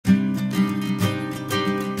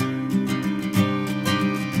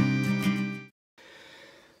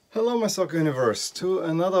Hello my soccer universe, to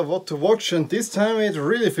another What to Watch, and this time it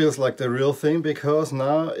really feels like the real thing because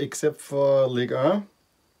now, except for Ligue 1,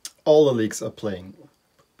 all the leagues are playing.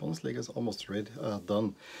 Bundesliga is almost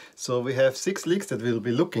done. So we have 6 leagues that we'll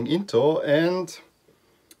be looking into, and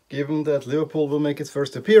given that Liverpool will make its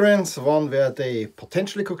first appearance, one where they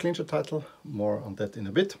potentially could clinch a title, more on that in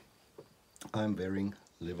a bit, I'm wearing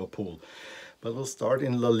Liverpool. But we'll start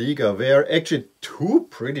in La Liga, where actually 2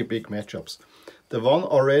 pretty big matchups. The one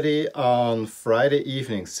already on Friday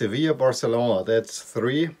evening, Sevilla-Barcelona, that's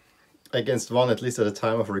 3 against 1, at least at the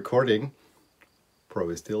time of recording.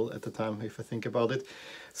 Probably still at the time if I think about it.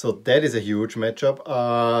 So that is a huge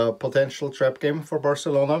matchup, potential trap game for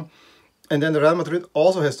Barcelona. And then Real Madrid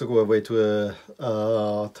also has to go away to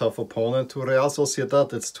a tough opponent, to Real Sociedad.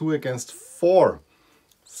 That's 2 against 4.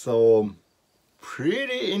 So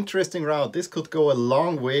pretty interesting round. This could go a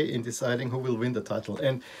long way in deciding who will win the title.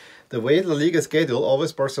 And the way La Liga schedule,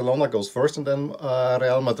 always Barcelona goes first and then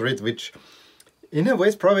Real Madrid, which in a way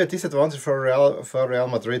is probably a disadvantage for Real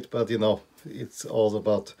Madrid, but you know, it's all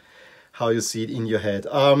about how you see it in your head.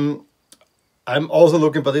 I'm also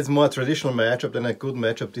looking, but it's more a traditional matchup than a good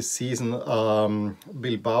matchup this season.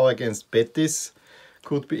 Bilbao against Betis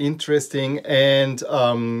could be interesting. And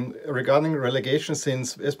regarding relegation,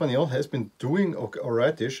 since Espanyol has been doing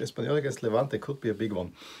alright-ish, Espanyol against Levante could be a big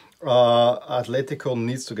one. Atletico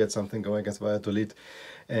needs to get something going against Valladolid,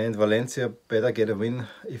 and Valencia better get a win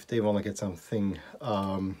if they want to get something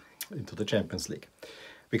into the Champions League,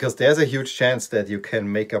 because there's a huge chance that you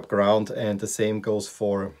can make up ground, and the same goes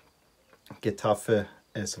for Getafe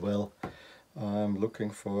as well. I'm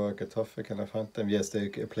looking for Getafe, can I find them? Yes, they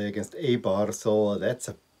play against Eibar, so that's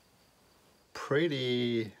a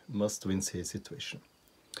pretty must-win situation.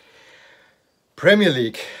 Premier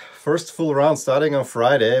League. First full round starting on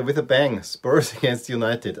Friday with a bang. Spurs against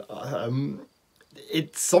United.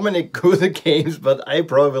 It's so many good games, but I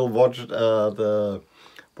probably will watch the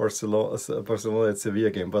Barcelona at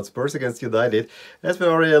Sevilla game. But Spurs against United, that's been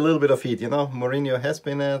already a little bit of heat. You know, Mourinho has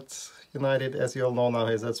been at United, as you all know now.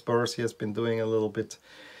 He's at Spurs. He has been doing a little bit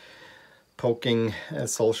poking at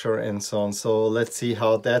Solskjaer and so on. So let's see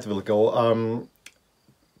how that will go.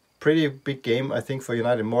 Pretty big game, I think, for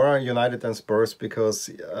United. More United than Spurs,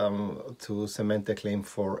 because to cement their claim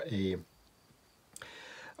for a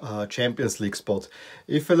Champions League spot.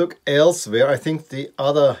 If I look elsewhere, I think the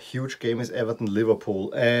other huge game is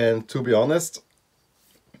Everton-Liverpool. And to be honest,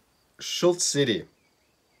 should City...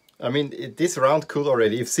 I mean, this round could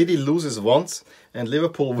already... If City loses once and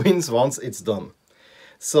Liverpool wins once, it's done.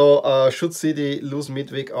 So should City lose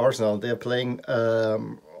midweek Arsenal, they're playing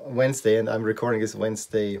Wednesday, and I'm recording this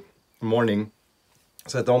Wednesday morning,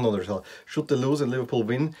 so I don't know the result. Should they lose and Liverpool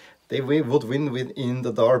win, they would win in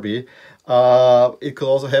the derby. It could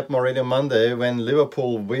also happen already on Monday when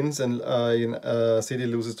Liverpool wins and City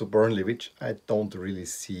loses to Burnley, which I don't really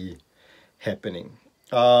see happening.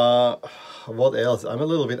 What else? I'm a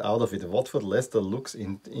little bit out of it. Watford Leicester looks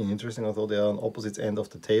interesting, although they are on opposite end of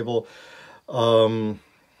the table. Aston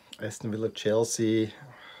Villa Chelsea,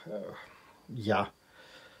 yeah,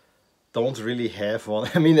 don't really have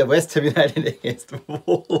one. I mean, the West Ham United against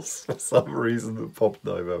Wolves for some reason popped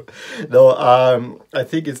now. No, I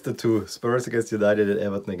think it's the 2. Spurs against United and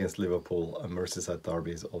Everton against Liverpool. A Merseyside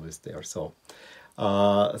derby is always there, so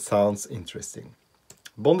sounds interesting.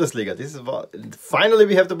 Bundesliga. This is finally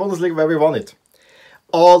we have the Bundesliga where we want it.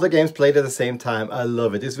 All the games played at the same time. I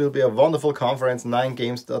love it. This will be a wonderful conference. 9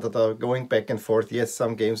 games that are going back and forth. Yes,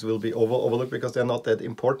 some games will be overlooked because they're not that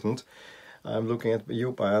important. I'm looking at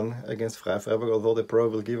you, Bayern against Freiburg, although they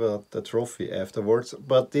probably will give the trophy afterwards.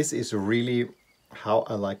 But this is really how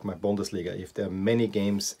I like my Bundesliga, if there are many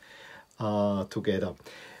games together.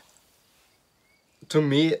 To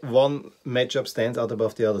me, one matchup stands out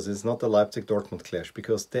above the others. It's not the Leipzig-Dortmund clash,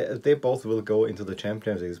 because they both will go into the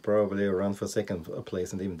Champions League. It's probably a run for second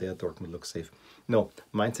place, and even there Dortmund looks safe. No,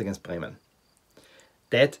 Mainz against Bremen.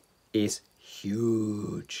 That is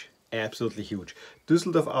huge. Absolutely huge.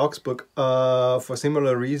 Düsseldorf-Augsburg for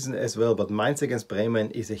similar reason as well, but Mainz against Bremen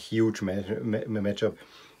is a huge matchup.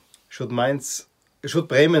 Should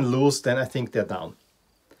Bremen lose, then I think they're down.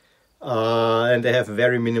 And they have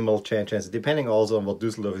very minimal chances, depending also on what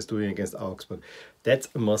Düsseldorf is doing against Augsburg. That's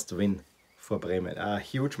a must-win for Bremen. A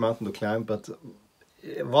huge mountain to climb, but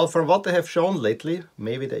well, from what they have shown lately,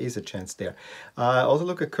 maybe there is a chance there. Also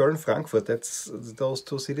look at Köln-Frankfurt. Those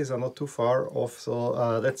 2 cities are not too far off,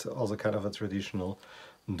 so that's also kind of a traditional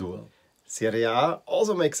duel. Serie A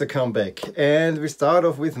also makes a comeback, and we start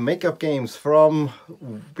off with makeup games from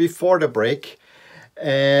before the break.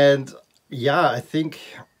 And yeah, I think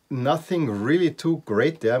nothing really too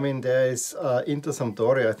great there. I mean, there is Inter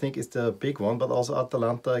Sampdoria, I think is the big one, but also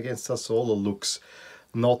Atalanta against Sassuolo looks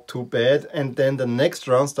not too bad. And then the next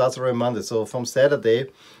round starts already Monday. So from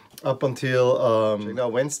Saturday up until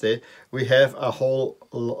Wednesday, we have a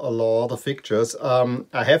lot of fixtures.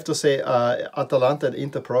 I have to say, Atalanta and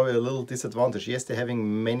Inter probably a little disadvantage. Yes, they have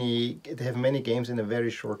many games in a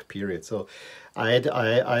very short period, so I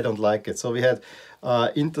don't like it. So we had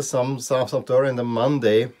Inter Sampdoria on the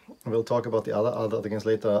Monday. We'll talk about the other games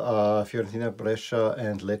later. Fiorentina, Brescia,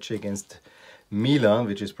 and Lecce against Milan,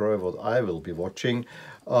 which is probably what I will be watching.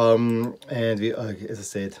 And we, as I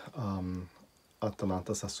said,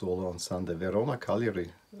 Atalanta Sassuolo on Sunday. Verona Cagliari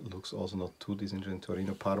looks also not too disinteresting.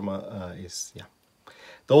 Torino Parma is, yeah.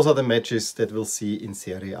 Those are the matches that we'll see in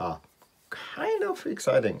Serie A. Kind of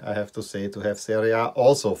exciting, I have to say, to have Serie A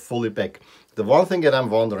also fully back. The one thing that I'm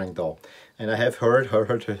wondering though, and I have heard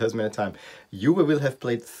it as many times, Juve will have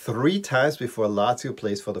played 3 times before Lazio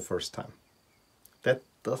plays for the first time. That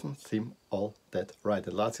doesn't seem all that right.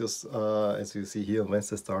 And Lazio's, as you see here on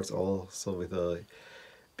Wednesday, starts also with a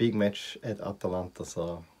big match at Atalanta,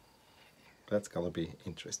 so that's gonna be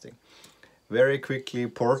interesting. Very quickly,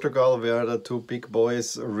 Portugal, where the 2 big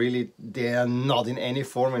boys really, they are not in any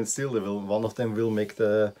form, and still one of them will make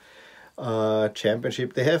the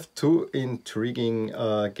championship. They have 2 intriguing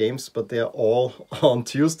games, but they are all on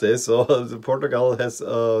Tuesday, so Portugal has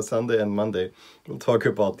Sunday and Monday. We'll talk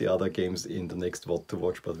about the other games in the next What to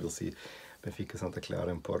Watch, but we'll see. Benfica, Santa Clara,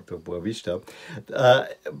 and Porto Boavista.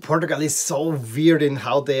 Portugal is so weird in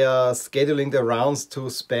how they are scheduling the rounds to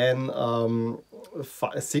span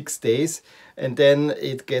 6 days, and then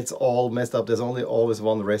it gets all messed up. There's only always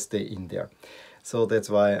 1 rest day in there, so that's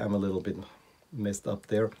why I'm a little bit messed up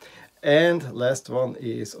there. And last one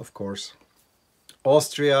is, of course,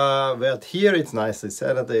 Austria, where here it's nicely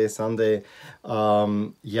Saturday, Sunday.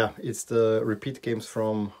 Yeah, it's the repeat games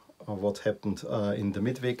from what happened in the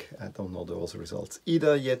midweek. I don't know those results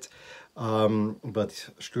either yet, but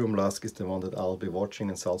Sturm Lask is the one that I'll be watching,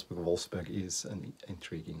 and Salzburg-Wolfsburg is an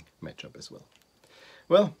intriguing matchup as well.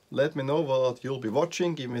 Well, let me know what you'll be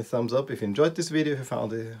watching. Give me a thumbs up if you enjoyed this video, if you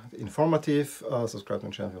found it informative. Subscribe to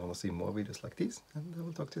my channel if you want to see more videos like this, and I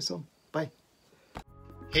will talk to you soon. Bye!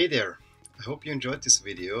 Hey there! I hope you enjoyed this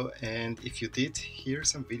video, and if you did, here are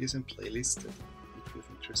some videos and playlists that would be of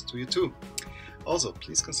interest to you too. Also,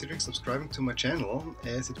 please consider subscribing to my channel,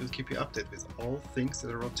 as it will keep you updated with all things that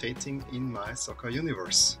are rotating in my soccer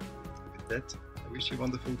universe. With that, I wish you a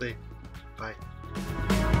wonderful day. Bye.